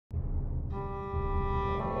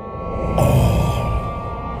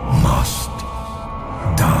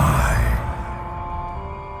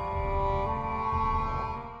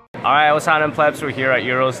what's happening, plebs? We're here at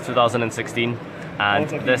Euros 2016, and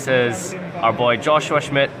this is our boy Joshua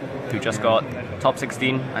Schmidt, who just got top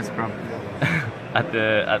 16 Nice bro. at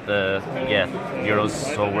the Euros.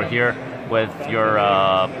 So we're here with your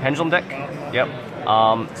Pendulum deck. Yep.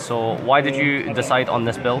 So why did you decide on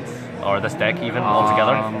this build or this deck even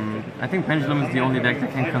altogether? I think Pendulum is the only deck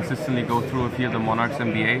that can consistently go through a field of Monarchs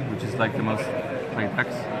and BA, which is like the most played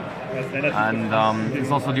decks. And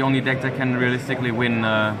it's also the only deck that can realistically win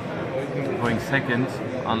going second,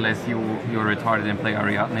 unless you're retarded and play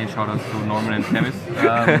Ariadne. Shoutouts to Norman and Temis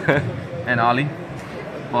and Ali.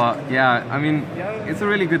 But yeah, I mean, it's a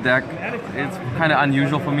really good deck. It's kind of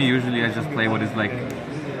unusual for me. Usually I just play what is like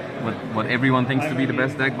what everyone thinks to be the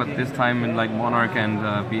best deck, but this time in like Monarch and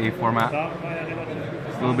BA format,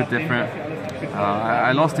 it's a little bit different.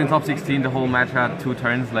 I lost in top 16. The whole match had 2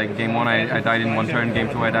 turns. Like game 1 I died in 1 turn, game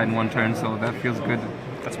 2 I died in 1 turn, so that feels good.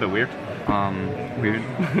 That's a bit weird. Weird.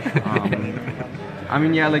 I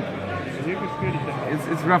mean, yeah, like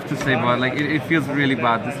it's rough to say, but like it feels really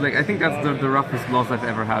bad. It's like I think that's the roughest loss I've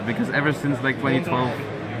ever had, because ever since like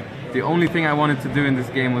 2012, the only thing I wanted to do in this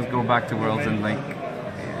game was go back to Worlds, and like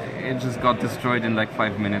it just got destroyed in like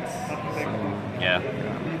 5 minutes. So yeah.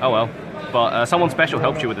 Oh well. But someone special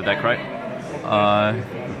helped you with the deck, right?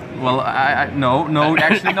 Well, no,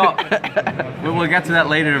 actually not. We'll get to that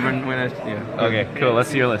later when yeah. Okay, cool. Let's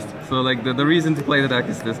see your list. So like the reason to play the deck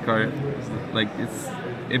is this card. Like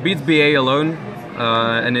it beats BA alone,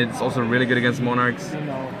 and it's also really good against Monarchs.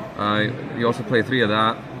 You also play 3 of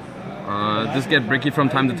that. Just get bricky from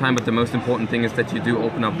time to time, but the most important thing is that you do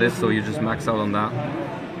open up this, so you just max out on that.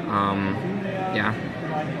 Yeah.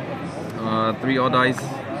 3 odd dice.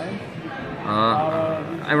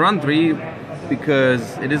 I run 3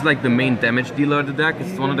 because it is like the main damage dealer of the deck.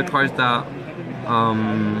 It's one of the cards that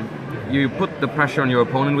you put the pressure on your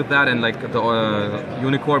opponent with that, and like the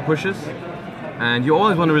Unicorn pushes. And you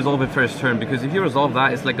always want to resolve it first turn, because if you resolve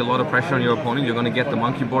that, it's like a lot of pressure on your opponent. You're going to get the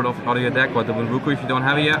monkey board out of your deck, or the Bunruku if you don't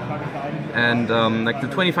have it yet. And like the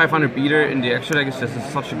 2500 beater in the extra deck is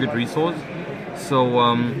just such a good resource.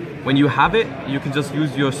 So when you have it, you can just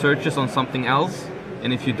use your searches on something else.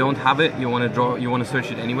 And if you don't have it, you want to search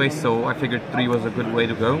it anyway. So I figured 3 was a good way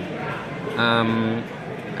to go.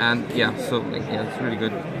 And yeah, so like, yeah, it's really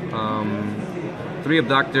good. 3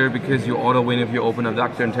 Abductor, because you auto win if you open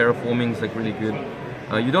Abductor, and Terraforming is like really good.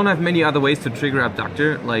 You don't have many other ways to trigger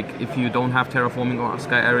Abductor. Like if you don't have Terraforming or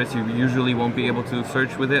Sky Iris, you usually won't be able to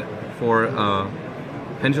search with it for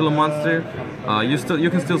Pendulum monster. You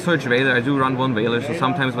can still search Veiler. I do run 1 Veiler, so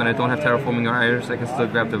sometimes when I don't have Terraforming or Iris, I can still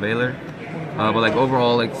grab the Veiler. But like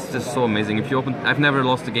overall, like, it's just so amazing. If you open, I've never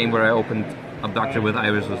lost a game where I opened Abductor with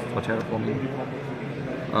Iris or Terraforming.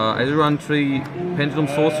 I do run 3 Pendulum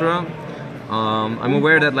Sorcerer. I'm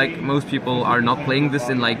aware that like most people are not playing this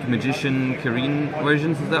in like Magician, Kirin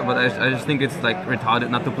versions and stuff, but I just think it's like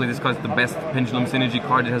retarded not to play this card. It's the best Pendulum synergy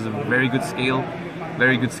card. It has a very good scale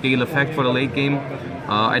effect for the late game.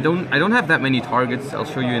 I don't have that many targets. I'll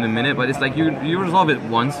show you in a minute, but it's like you resolve it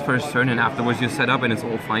once first turn, and afterwards you set up and it's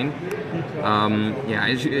all fine. Yeah,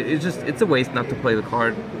 it's a waste not to play the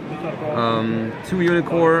card. 2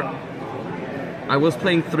 Unicorn. I was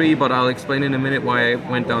playing 3, but I'll explain in a minute why I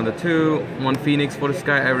went down to 2. 1 Phoenix for the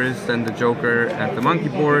Sky Iris, and the Joker at the monkey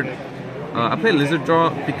board. I play Lizard Draw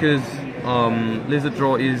because Lizard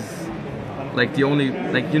Draw is like the only,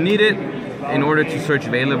 like, you need it in order to search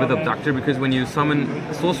Veiler with Abductor, because when you summon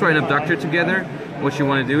Sorcerer and Abductor together, what you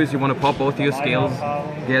want to do is you want to pop both of your scales,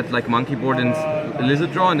 get like Monkey Board and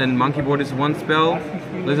Lizard Draw, and then Monkey Board is 1 spell,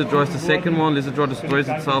 Lizard Draw is the second one, Lizard Draw destroys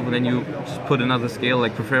itself, and then you just put another scale,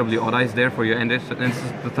 like preferably Odd Eyes there for your end, and this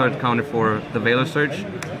is the 3rd counter for the Veiler search.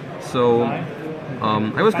 So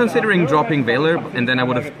I was considering dropping Veiler, and then I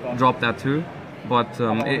would have dropped that too, but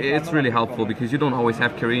it's really helpful because you don't always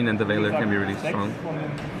have Kirin, and the Veiler can be really strong.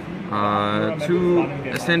 2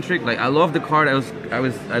 Eccentric, like I love the card. I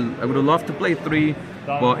would have loved to play 3,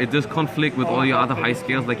 but it does conflict with all your other high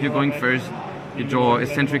scales. Like you're going first, you draw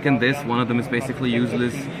Eccentric and this, one of them is basically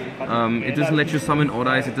useless. It doesn't let you summon Odd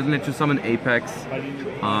Eyes, it doesn't let you summon Apex.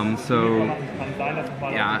 So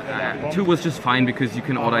yeah, 2 was just fine because you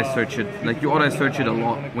can Odd Eye search it. Like you Odd Eye search it a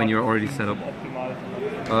lot when you're already set up.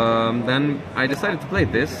 Then I decided to play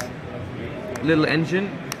this little engine,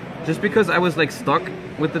 just because I was like stuck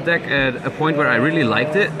with the deck at a point where I really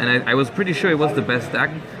liked it, and I was pretty sure it was the best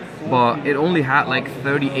deck, but it only had like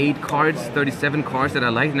 38 cards, 37 cards that I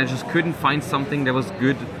liked, and I just couldn't find something that was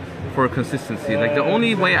good for consistency. Like the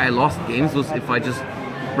only way I lost games was if I just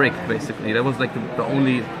bricked, basically. That was like the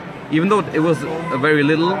only, even though it was a very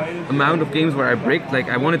little amount of games where I bricked, like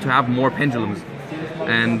I wanted to have more pendulums.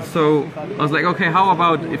 And so I was like, okay, how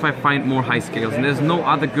about if I find more high scales? And there's no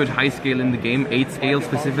other good high scale in the game, 8 scale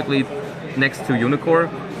specifically, next to Unicore,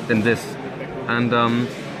 than this. And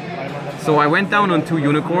so I went down on 2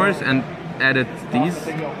 Unicores and added these.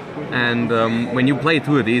 And when you play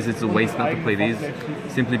 2 of these, it's a waste not to play these,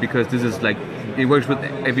 simply because this is like, it works with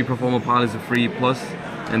every Performer pile is a free plus,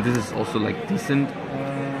 and this is also like decent.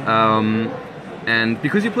 And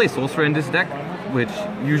because you play Sorcerer in this deck, which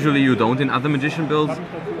usually you don't in other Magician builds,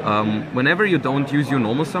 whenever you don't use your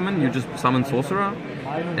normal summon, you just summon Sorcerer,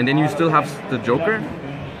 and then you still have the Joker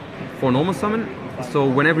for normal summon. So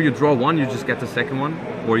whenever you draw one, you just get the second one,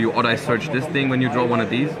 or you auto search this thing when you draw one of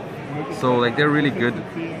these. So like they're really good,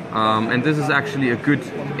 and this is actually a good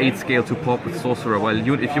 8 scale to pop with Sorcerer. While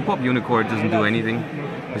if you pop Unicorn, it doesn't do anything.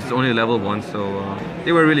 It's only level 1, so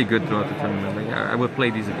they were really good throughout the tournament. Like I would play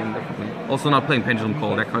these again definitely. Also not playing Pendulum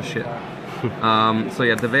Call, that kind of shit. So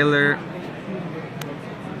yeah, the Veiler.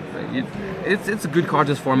 It's a good card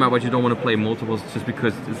this format, but you don't want to play multiples just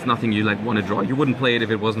because it's nothing you like want to draw. You wouldn't play it if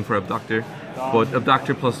it wasn't for Abductor, but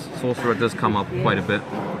Abductor plus Sorcerer does come up quite a bit.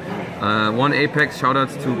 1 Apex,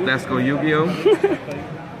 shoutouts to Glasgow Yu-Gi-Oh!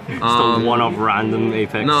 Still one of random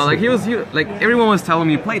Apex. No, like like everyone was telling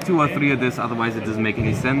me play 2 or 3 of this, otherwise it doesn't make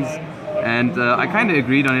any sense. And I kind of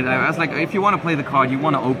agreed on it. I was like, if you want to play the card, you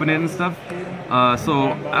want to open it and stuff.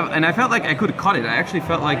 And I felt like I could cut it. I actually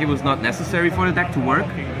felt like it was not necessary for the deck to work,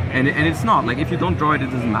 and it's not. Like if you don't draw it, it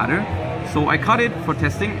doesn't matter. So I cut it for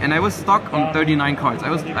testing, and I was stuck on 39 cards.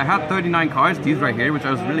 I had 39 cards, these right here, which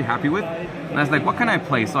I was really happy with. And I was like, what can I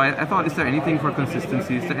play? So I thought, is there anything for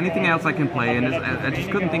consistency? Is there anything else I can play? And I just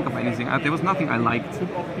couldn't think of anything. There was nothing I liked.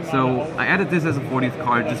 So I added this as a 40th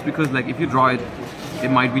card, just because like if you draw it,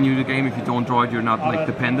 it might win you the game. If you don't draw it, you're not like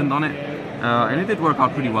dependent on it. And it did work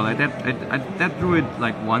out pretty well. I drew it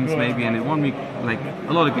like once maybe, and it won me like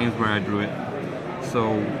a lot of games where I drew it.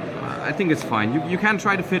 So I think it's fine. You can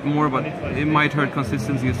try to fit more, but it might hurt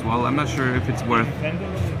consistency as well. I'm not sure if it's worth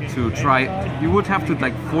to try. You would have to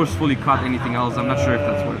like forcefully cut anything else. I'm not sure if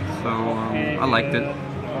that's worth. So I liked it.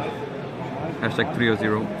 Hashtag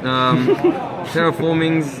 300.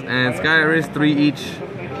 Terraformings and Sky Iris, 3 each.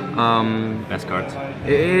 Best cards.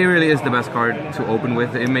 It really is the best card to open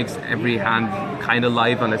with. It makes every hand kind of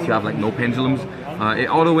live unless you have like no pendulums. It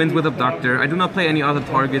auto wins with Abductor. I do not play any other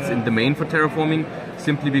targets in the main for terraforming,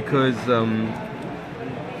 simply because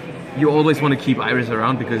you always want to keep Iris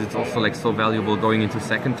around because it's also like so valuable going into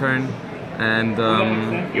second turn. And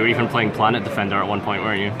you were even playing Planet Defender at one point,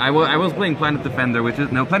 weren't you? I was playing Planet Defender, which is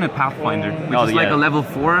Planet Pathfinder, which is like a level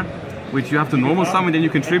 4, which you have to normal summon, then you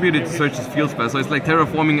contribute it to search as field spell. So it's like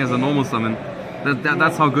terraforming as a normal summon.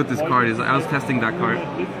 That's how good this card is. I was testing that card,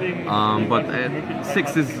 but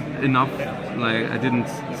 6 is enough. Like I didn't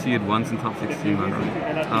see it once in top 16.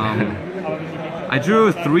 I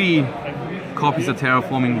drew 3 copies of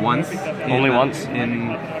terraforming once. Only once?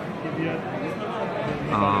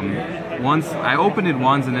 Once I opened it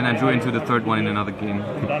once, and then I drew into the 3rd one in another game.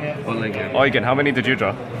 But like, yeah. Oh, again, how many did you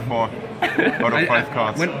draw? 4 out of 5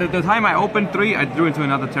 cards. When the time I opened 3, I drew into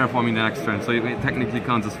another terraforming the next turn, so it technically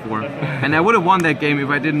counts as 4. And I would have won that game if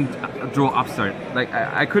I didn't draw Upstart. Like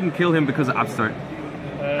I couldn't kill him because of Upstart.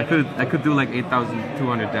 I could do like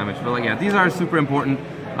 8,200 damage. But like, yeah, these are super important.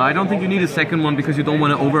 I don't think you need a second one because you don't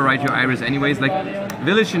want to overwrite your Iris anyways. Like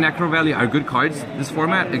Village and Necro Valley are good cards this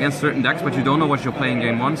format against certain decks, but you don't know what you're playing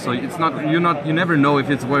game 1, so it's not you never know if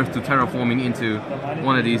it's worth to terraforming into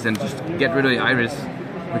one of these and just get rid of the Iris,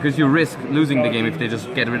 because you risk losing the game if they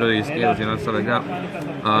just get rid of your scales, you know, stuff like that.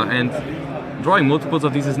 And drawing multiples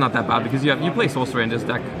of these is not that bad because you play Sorcerer in this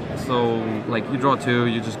deck, so like you draw 2,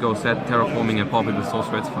 you just go set terraforming and pop it with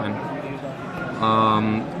Sorcerer, it's fine.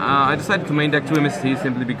 I decided to main deck 2 MST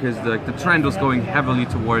simply because the trend was going heavily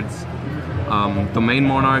towards Domain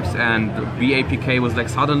Monarchs, and BAPK was like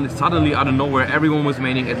suddenly out of nowhere everyone was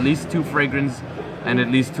maining at least 2 Fragrance and at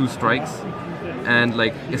least 2 Strikes, and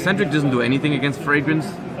like Eccentric doesn't do anything against Fragrance,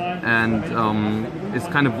 and it's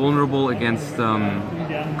kind of vulnerable against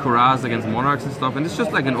Kuraz, against Monarchs and stuff, and it's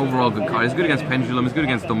just like an overall good card. It's good against Pendulum, it's good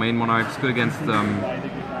against Domain Monarchs, it's good against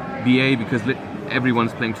BA because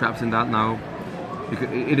everyone's playing traps in that now. Because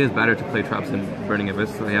it is better to play traps in Burning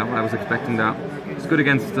Abyss, so yeah, I was expecting that. It's good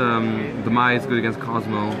against Demai, it's good against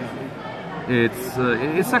Cosmo. It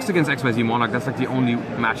sucks against XYZ Monarch. That's like the only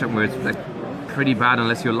matchup where it's like pretty bad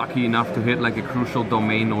unless you're lucky enough to hit like a crucial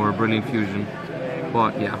Domain or a Brilliant Fusion.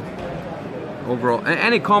 But yeah, overall,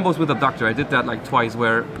 and it combos with Abductor. I did that like twice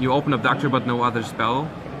where you open Abductor but no other spell.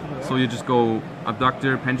 So you just go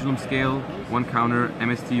Abductor, Pendulum Scale, 1 counter,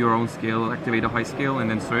 MST your own scale, activate a high scale, and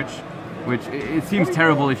then search. Which it seems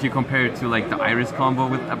terrible if you compare it to like the Iris combo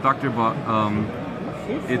with Abductor, but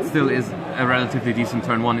it still is a relatively decent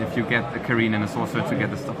turn 1 if you get a Kareen and a Sorcerer to get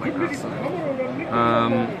the stuff like that. So,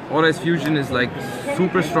 Auto-Ice Fusion is like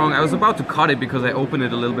super strong. I was about to cut it because I open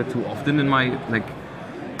it a little bit too often in my like,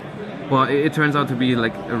 but it turns out to be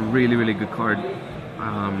like a really good card.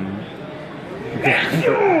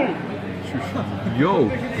 Yo.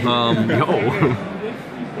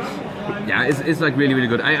 Yeah, it's like really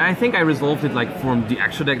good. I think I resolved it like from the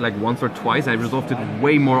actual deck like once or twice. I resolved it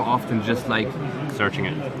way more often just like searching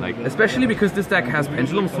it, like especially because this deck has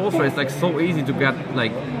Pendulum Sorcerer. It's like so easy to get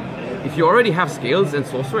like if you already have Scales and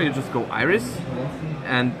Sorcerer, you just go Iris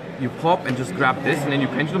and you pop and just grab this, and then you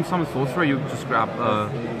Pendulum Summon Sorcerer. You just grab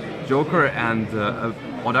Joker and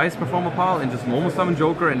Odd-Eyes Performer Pile and just normal summon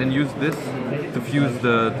Joker, and then use this to fuse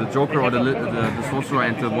the Joker or the Sorcerer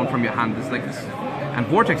into one from your hand. It's like, and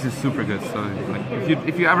Vortex is super good. So like,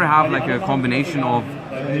 if you ever have like a combination of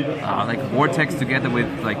like Vortex together with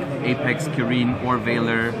like Apex, Kareen, or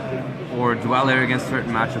Veiler, or Dweller against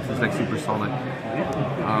certain matchups, it's like super solid.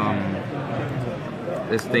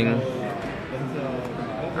 This thing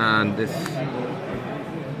and this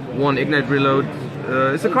one Ignite Reload.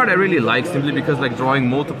 It's a card I really like simply because like drawing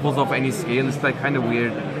multiples of any scale is like kind of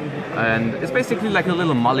weird, and it's basically like a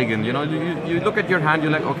little mulligan. You know, you look at your hand,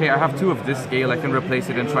 you're like, okay, I have 2 of this scale, I can replace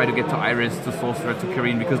it and try to get to Iris, to Sorcerer, to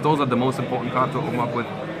Kareen, because those are the most important cards to open up with.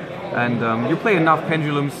 And you play enough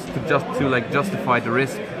Pendulums to like justify the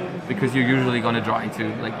risk, because you're usually gonna draw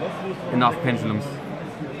into like enough Pendulums,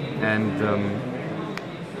 and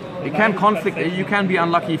it can conflict. You can be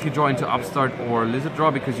unlucky if you draw into Upstart or Lizard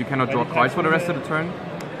Draw, because you cannot draw cards for the rest of the turn.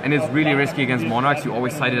 And it's really risky against Monarchs. You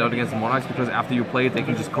always side it out against Monarchs, because after you play it, they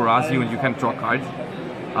can just Karass you and you can't draw cards.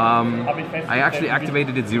 I actually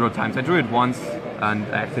activated it 0 times. I drew it once, and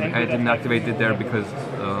I didn't activate it there because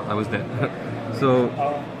I was dead. So,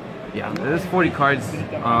 yeah, there's 40 cards.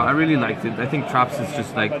 I really liked it. I think Traps is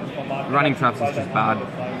just like, running Traps is just bad,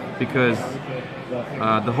 because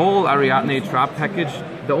the whole Ariadne trap package,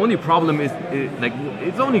 the only problem is like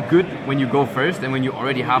it's only good when you go first and when you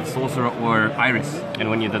already have Sorcerer or Iris. And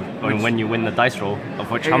when you win the dice roll,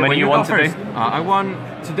 of which how many you won today? I won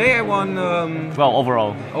today. Well,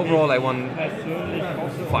 overall. Overall, I won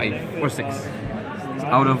 5 or 6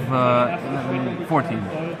 out of 14.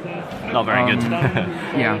 Not very good.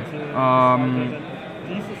 Yeah.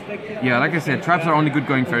 Yeah, like I said, traps are only good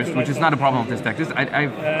going first, which is not a problem of this deck.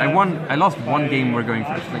 I lost 1 game where going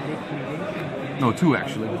first. Like, no, 2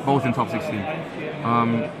 actually, both in top 16.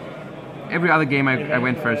 Every other game I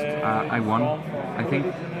went first, I won, I think.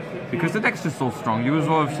 Because the deck's just so strong. You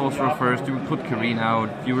resolve Sorcerer first, you put Kareen out,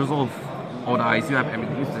 you resolve Odd-Eyes, you have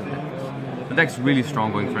everything. The deck's really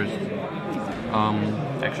strong going first.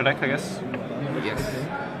 Extra deck, I guess? Yes.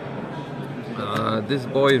 This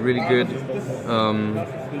boy is really good.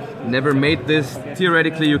 Never made this.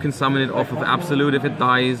 Theoretically, you can summon it off of Absolute if it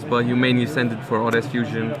dies, but you mainly send it for Odd-Eyes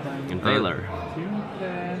Fusion. In Veiler.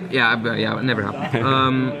 Yeah, it never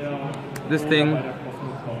happened. This thing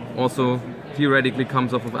also theoretically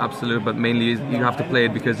comes off of Absolute, but mainly you have to play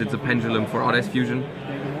it because it's a Pendulum for Odd-Eyes Fusion.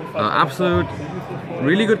 Absolute,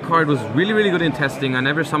 really good card, was really good in testing. I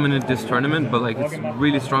never summoned it this tournament, but like it's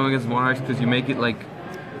really strong against Monarchs because you make it like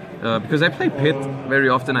because I play Pit very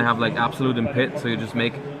often. I have like Absolute and Pit, so you just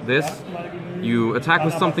make this. You attack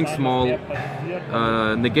with something small,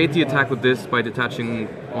 negate the attack with this by detaching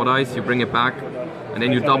Odd-Eyes. You bring it back, and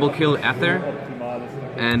then you double kill Aether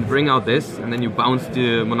and bring out this, and then you bounce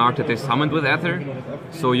the Monarch that they summoned with Aether.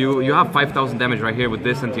 So you have 5,000 damage right here with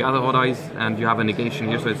this and the other Odd-Eyes, and you have a negation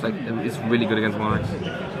here. So it's like it's really good against Monarchs.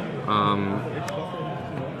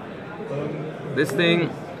 This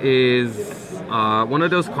thing is one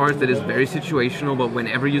of those cards that is very situational, but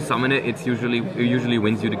whenever you summon it, it usually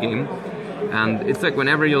wins you the game. And it's like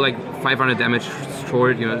whenever you're like 500 damage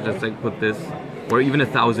short, you know, just like put this, or even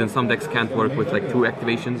 1,000. Some decks can't work with like 2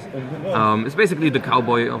 activations. It's basically the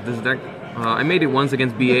cowboy of this deck. I made it once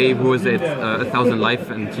against BA, who was at 1,000 life,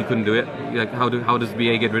 and he couldn't do it. Like, how does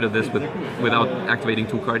BA get rid of this without activating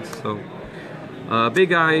 2 cards? So, big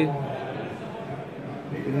guy,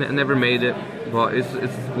 never made it, but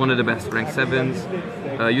it's one of the best rank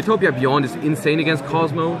 7s. Utopia Beyond is insane against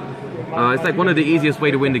Cosmo. It's like one of the easiest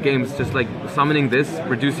way to win the games, just like summoning this,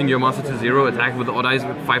 reducing your monster to 0, attack with Odd-Eyes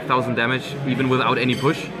with 5,000 damage, even without any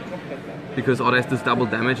push. Because Odd-Eyes does double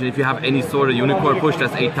damage, and if you have any sort of Unicorn push,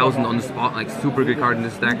 that's 8,000 on the spot, like super good card in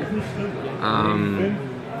this deck.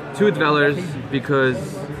 2 Dwellers,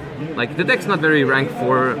 because like the deck's not very rank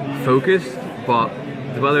 4 focused, but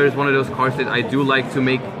Dweller is one of those cards that I do like to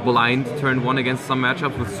make blind turn 1 against some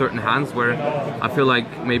matchups with certain hands where I feel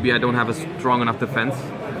like maybe I don't have a strong enough defense.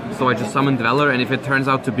 So I just summon Dweller, and if it turns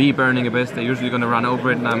out to be Burning Abyss, they're usually going to run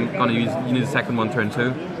over it, and I'm going to use the second one turn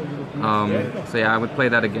 2. So yeah, I would play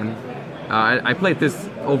that again. I played this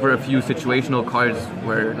over a few situational cards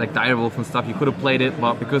where, like Direwolf and stuff, you could have played it,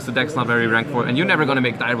 but because the deck's not very ranked for it, and you're never going to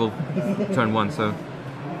make Direwolf turn 1, so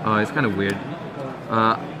it's kind of weird.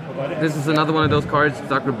 This is another one of those cards,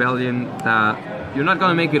 Dark Rebellion, that you're not going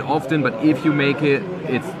to make it often, but if you make it,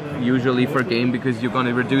 it's usually for game because you're going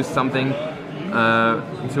to reduce something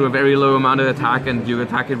to a very low amount of attack, and you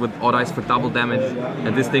attack it with odd eyes for double damage,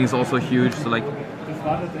 and this thing's also huge, so like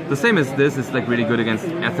the same as this is like really good against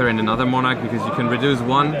Ether and another Monarch because you can reduce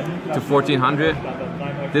 1 to 1400.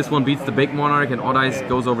 This one beats the big Monarch, and odd eyes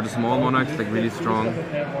goes over the small Monarch. It's like really strong.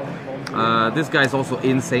 This guy's also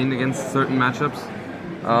insane against certain matchups,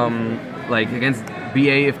 like against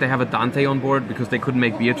BA if they have a Dante on board because they couldn't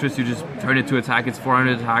make Beatrice. You just turn it to attack. It's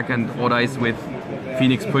 400 attack, and odd eyes with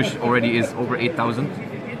Phoenix push already is over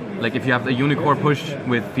 8000. Like if you have the Unicorn push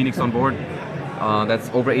with Phoenix on board, that's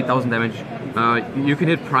over 8000 damage. You can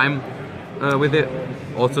hit Prime with it,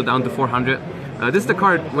 also down to 400. This is the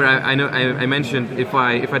card where I mentioned if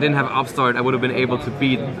I didn't have Upstart, I would have been able to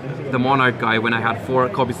beat the Monarch guy when I had 4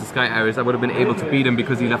 copies of Sky Iris. I would have been able to beat him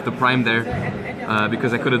because he left the Prime there,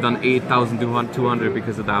 because I could have done 8200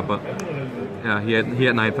 because of that, but yeah, he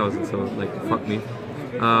had 9000, so like fuck me.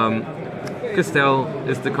 Castell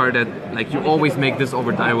is the card that like you always make this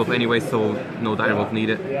over Direwolf anyway, so no Direwolf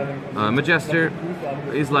needed. Majester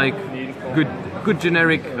is like good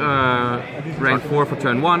generic rank 4 for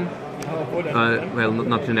turn 1. Well,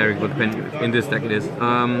 not generic, but in this deck it is.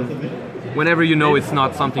 Whenever you know it's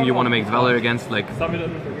not something you want to make Dweller against, like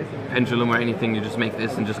Pendulum or anything, you just make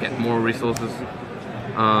this and just get more resources.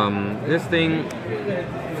 This thing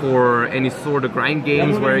for any sort of grind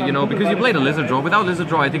games where, you know, because you played a Lizard Draw. Without Lizard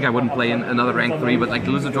Draw, I think I wouldn't play in another rank 3, but like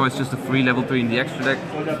the Lizard Draw is just a free level 3 in the extra deck.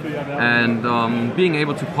 And being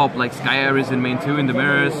able to pop like Sky Iris in main 2 in the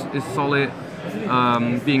mirrors is solid.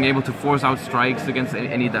 Being able to force out strikes against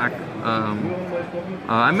any deck.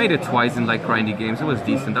 I made it twice in like grindy games. It was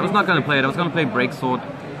decent. I was not gonna play it. I was gonna play Breaksword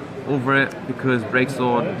over it because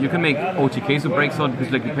Breaksword, you can make OTKs with Breaksword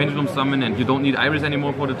because like you Pendulum summon and you don't need Iris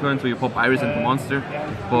anymore for the turn, so you pop Iris into monster.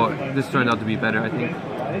 But this turned out to be better, I think.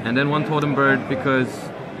 And then 1 Totem Bird because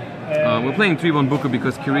we're playing 3 Bunbuku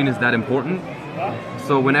because Kirin is that important.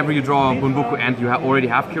 So whenever you draw Bunbuku and you already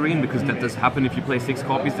have Kirin, because that does happen if you play 6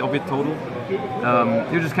 copies of it total,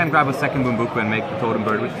 you just can't grab a second Bunbuku and make the Totem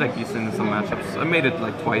Bird, which is like decent in some matchups. I made it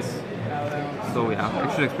like twice. So yeah,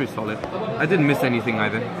 actually it's pretty solid. I didn't miss anything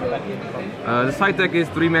either. The side deck is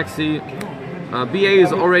 3 Maxi. BA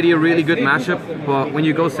is already a really good matchup, but when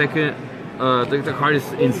you go second, the card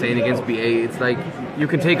is insane against BA. It's like you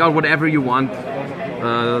can take out whatever you want.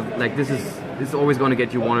 Like this is always going to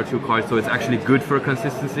get you 1 or 2 cards, so it's actually good for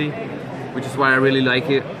consistency, which is why I really like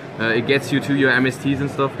it. It gets you to your MSTs and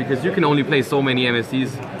stuff because you can only play so many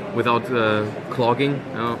MSTs without clogging.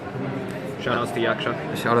 Shoutouts to Yaksha.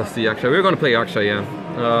 Shoutouts to Yaksha. We're gonna play Yaksha, yeah.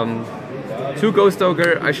 2 Ghost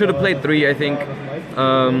Ogre. I should have played 3, I think.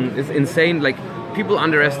 It's insane. Like, people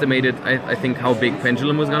underestimated, I think, how big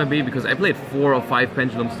Pendulum was gonna be because I played 4 or 5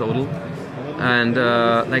 Pendulums total. And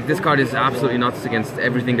like this card is absolutely nuts against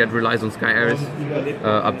everything that relies on Sky Iris.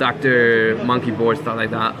 Abductor, Monkey Board, stuff like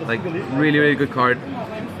that. Like, really, really good card.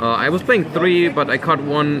 I was playing 3, but I cut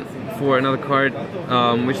 1 for another card,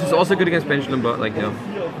 which is also good against Pendulum, but like, yeah.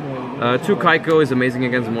 2 Kaiko is amazing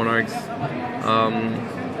against Monarchs.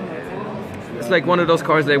 It's like one of those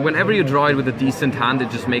cards that whenever you draw it with a decent hand, it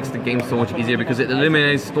just makes the game so much easier because it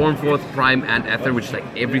eliminates Stormforth, Prime, and Ether, which is like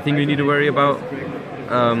everything you need to worry about.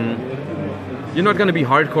 You're not going to be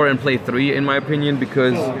hardcore and play 3, in my opinion,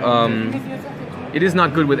 because it is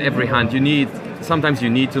not good with every hand. Sometimes you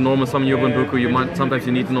need to normal summon your Bunbuku, sometimes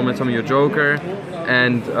you need to normal summon your Joker,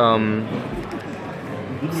 and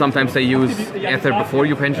sometimes they use Ether before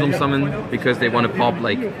you Pendulum summon because they want to pop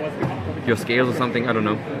like your scales or something, I don't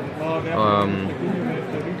know.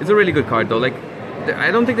 It's a really good card though. Like,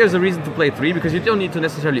 I don't think there's a reason to play 3 because you don't need to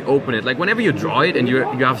necessarily open it. Like, whenever you draw it and you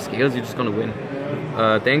have scales, you're just gonna win.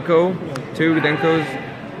 Denko, 2 Denkos,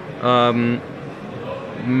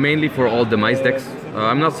 mainly for all demise decks.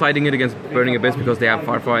 I'm not siding it against Burning Abyss because they have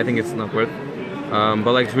Farfa. I think it's not worth.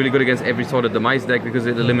 But like, it's really good against every sort of demise deck because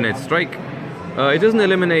it eliminates Strike. It doesn't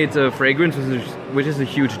eliminate Fragrance, which is a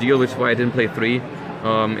huge deal, which is why I didn't play 3.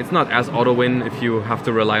 It's not as auto-win if you have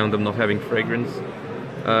to rely on them not having Fragrance.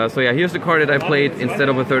 So yeah, here's the card that I played instead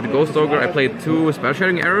of a 3rd Ghost Ogre. I played 2 Spell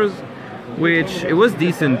Sharing Arrows. which it was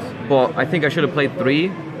decent, but I think I should have played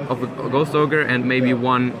 3 of the Ghost Ogre and maybe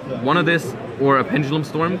one of this or a Pendulum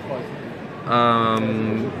Storm.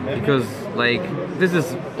 Because like this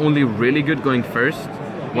is only really good going first,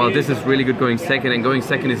 while this is really good going second, and going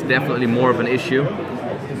second is definitely more of an issue.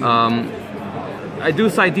 I do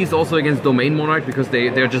side these also against Domain Monarch because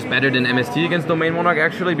they're just better than MST against Domain Monarch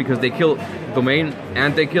actually, because they kill Domain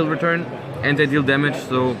and they kill return and they deal damage,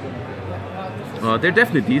 so they're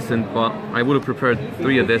definitely decent, but I would have preferred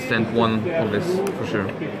 3 of this and 1 of this for sure.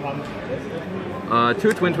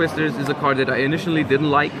 2 Twin Twisters is a card that I initially didn't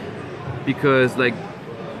like because like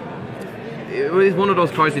it is one of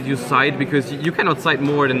those cards that you side because you cannot play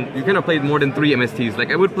more than 3 MSTs.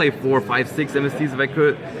 Like I would play 4, 5, 6 MSTs if I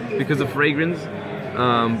could because of fragrance,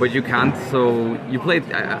 but you can't. So you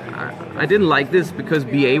played. I didn't like this because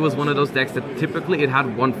BA was one of those decks that typically it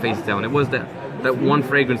had 1 face down. It was that 1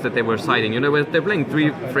 fragrance that they were siding. You know, they're playing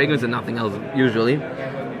 3 fragrance and nothing else usually.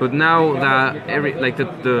 But now that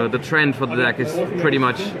the trend for the deck is pretty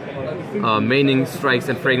much maining strikes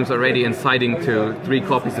and fragrance already and siding to 3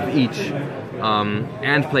 copies of each,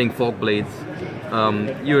 and playing Fog Blades,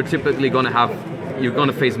 you're typically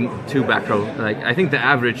gonna face 2 back row. Like I think the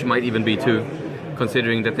average might even be 2,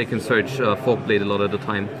 considering that they can search Fog Blade a lot of the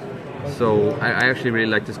time. So I actually really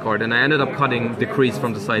like this card, and I ended up cutting Decrease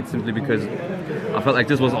from the side simply because I felt like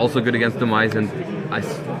this was also good against Demise, and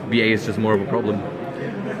BA is just more of a problem.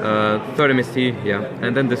 3rd MST, yeah,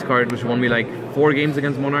 and then this card which won me like 4 games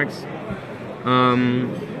against Monarchs.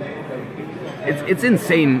 It's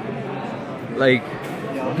insane. Like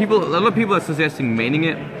a lot of people are suggesting maining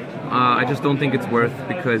it. I just don't think it's worth,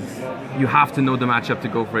 because you have to know the matchup to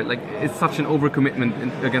go for it. Like it's such an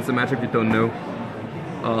overcommitment against a matchup you don't know,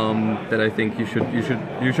 that I think you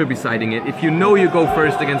should be siding it. If you know you go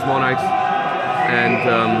first against Monarchs, and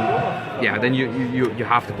yeah, then you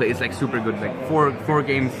have to play. It's like super good, like 4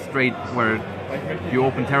 games straight where you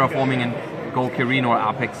open Terraforming and go Kirin or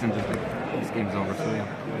Apex, and just like this game's over. So yeah.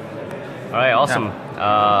 All right, awesome.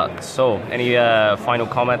 Yeah. So, any final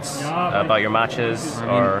comments about your matches?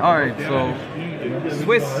 Or all right, so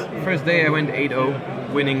Swiss first day I went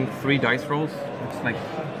 8-0, winning 3 dice rolls. It's like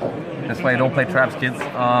that's why I don't play traps, kids.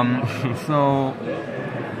 So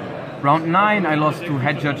round 9 I lost to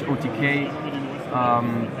Head Judge OTK.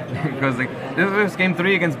 Because like, this was game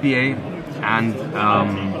 3 against BA, and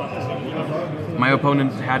my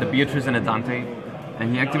opponent had a Beatrice and a Dante,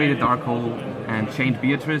 and he activated Dark Hole and chained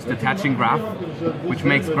Beatrice, detaching Graph, which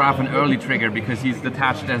makes Graph an early trigger because he's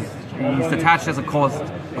detached as a cost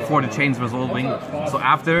before the chain's resolving. So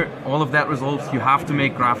after all of that resolves, you have to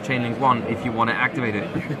make Graph chain link 1 if you want to activate it.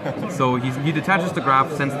 So he detaches the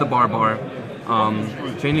Graph, sends the Barbar,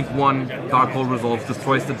 chain link 1, Dark Hole resolves,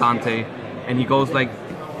 destroys the Dante. And he goes like,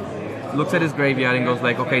 looks at his graveyard and goes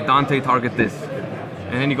like, okay, Dante, target this.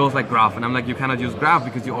 And then he goes like Graph, and I'm like, you cannot use Graph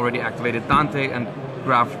because you already activated Dante, and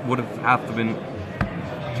Graph would have to been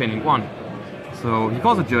chaining 1. So he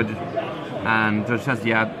calls a Judge, and Judge says,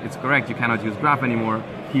 yeah, it's correct, you cannot use Graph anymore.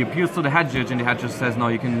 He appeals to the Head Judge, and the Head Judge says, no,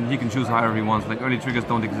 he can choose however he wants, like early triggers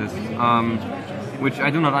don't exist. Which I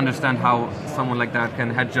do not understand how someone like that can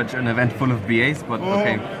Head Judge an event full of BAs, but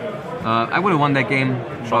okay. I would have won that game.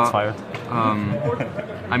 Shots fired.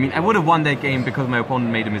 I mean, I would have won that game because my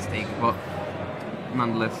opponent made a mistake, but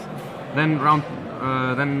nonetheless. Then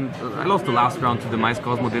then I lost the last round to Demise.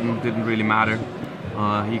 Cosmo didn't really matter.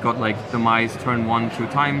 He got like Demise turn 1 2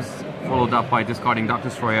 times, followed up by discarding Dark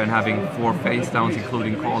Destroyer and having 4 face downs,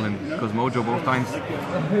 including Call and Cosmojo both times,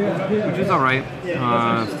 which is alright.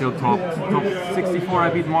 Still top 64. I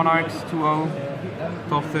beat Monarchs 2-0.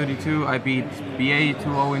 Top 32, I beat BA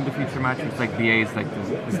 2-0 in the feature match. It's like BA is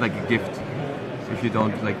like a gift if you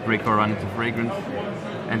don't like break or run into fragrance.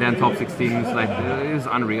 And then top 16 is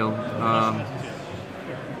unreal.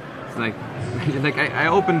 It's like I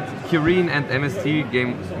opened Kirin and MST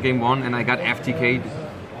game 1, and I got FTK'd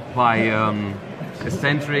by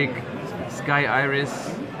Eccentric, Sky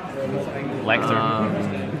Iris,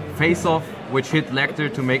 Lecter, Face Off, which hit Lecter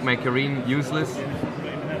to make my Kirin useless.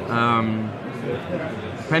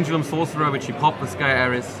 Pendulum Sorcerer, which he popped the Sky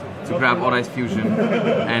Iris to grab Odd Eyes Fusion,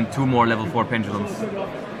 and 2 more level 4 Pendulums.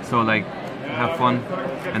 So like, have fun.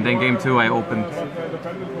 And then game 2 I opened.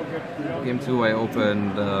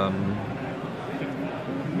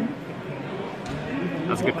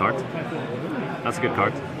 That's a good card. That's a good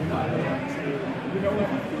card.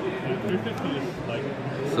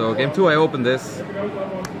 So game 2 I opened this.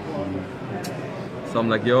 So I'm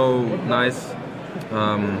like, yo, nice.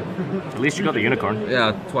 At least you got the unicorn.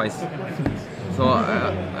 Yeah, twice. So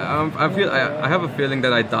I have a feeling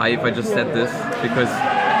that I die if I just set this, because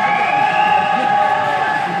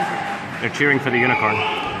They're cheering for the unicorn.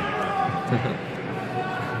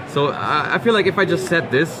 So I feel like if I just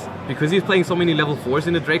set this, because he's playing so many level 4s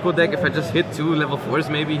in the Draco deck, if I just hit 2 level 4s,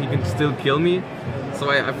 maybe he can still kill me. So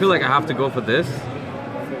I feel like I have to go for this.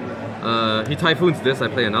 He Typhoons this, I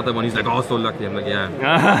play another one. He's like, oh, so lucky. I'm like,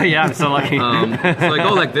 yeah. Yeah, I'm so lucky. So I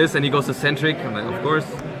go like this, and he goes eccentric. I'm like, of course.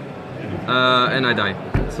 And I die.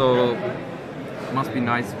 So must be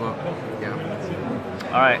nice, but yeah.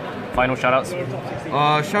 All right, final shoutouts.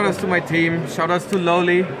 Shoutouts to my team. Shoutouts to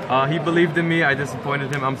Lowly. He believed in me. I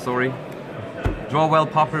disappointed him. I'm sorry. Draw well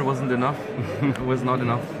popper wasn't enough. It was not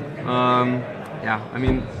enough. Yeah, I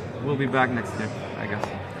mean, we'll be back next year, I guess.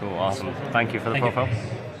 Cool, awesome. Thank you for the profile.